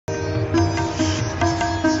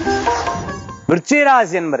விருச்சிக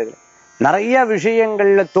ராசி என்பர்களே, நிறைய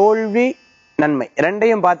விஷயங்கள்ல தோல்வி நன்மை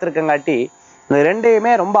ரெண்டையும் பார்த்திருக்கங்காட்டி இந்த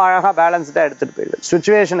ரெண்டையுமே ரொம்ப அழகா பேலன்ஸ்டா எடுத்துட்டு போயிடுது.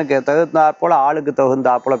 சுச்சுவேஷனுக்கு தகுந்தா போல, ஆளுக்கு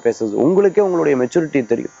தகுந்தா போல பேசுறது. உங்களுக்கே உங்களுடைய மெச்சூரிட்டி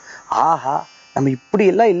தெரியும். ஆஹா, நம்ம இப்படி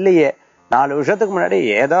எல்லாம் இல்லையே, 4 வருஷத்துக்கு முன்னாடி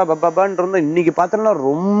ஏதோ பப்பான்னு இருந்தோம், இன்னைக்கு பார்த்தோம்னா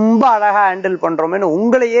ரொம்ப அழகா ஹேண்டில் பண்றோமேன்னு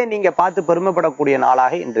உங்களையே நீங்க பார்த்து பெருமைப்படக்கூடிய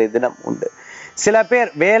நாளாக இன்றைய தினம் உண்டு. சில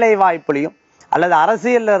பேர் வேலை வாய்ப்புலையும் அல்லது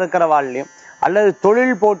அரசியல்ல இருக்கிறவாழ்லையும் அல்லது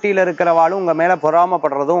தொழில் போட்டியில இருக்கிறவாளும் உங்க மேல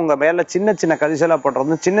பொறாமப்படுறதும், உங்க மேல சின்ன சின்ன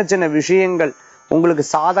கரிசலப்படுறதும், சின்ன சின்ன விஷயங்கள் உங்களுக்கு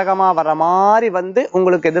சாதகமா வர மாதிரி வந்து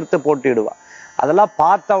உங்களுக்கு எதிர்த்து போட்டிடுவா. அதெல்லாம்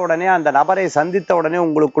பார்த்த உடனே, அந்த நபரை சந்தித்த உடனே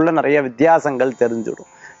உங்களுக்குள்ள நிறைய வித்தியாசங்கள்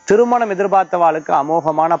தெரிஞ்சிடும். திருமணம் எதிர்பார்த்தவாளுக்கு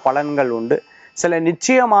அமோகமான பலன்கள் உண்டு. சில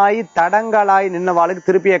நிச்சயமாய் தடங்களாய் நின்னவாளுக்கு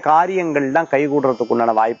திருப்பிய காரியங்கள் தான்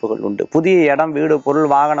கைகூடுறதுக்குண்டான வாய்ப்புகள் உண்டு. புதிய இடம், வீடு, பொருள்,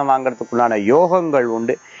 வாகனம் வாங்கறதுக்குண்டான யோகங்கள்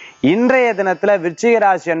உண்டு. இன்றைய தினத்துல விருச்சிக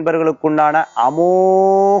ராசி என்பவர்களுக்குண்டான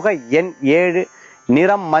அமோக எண் 7,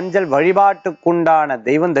 நிறம் மஞ்சள். வழிபாட்டுக்குண்டான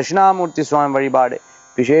தெய்வம் தட்சிணாமூர்த்தி சுவாமி வழிபாடு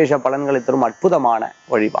விசேஷ பலன்களை தரும் அற்புதமான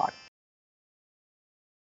வழிபாடு.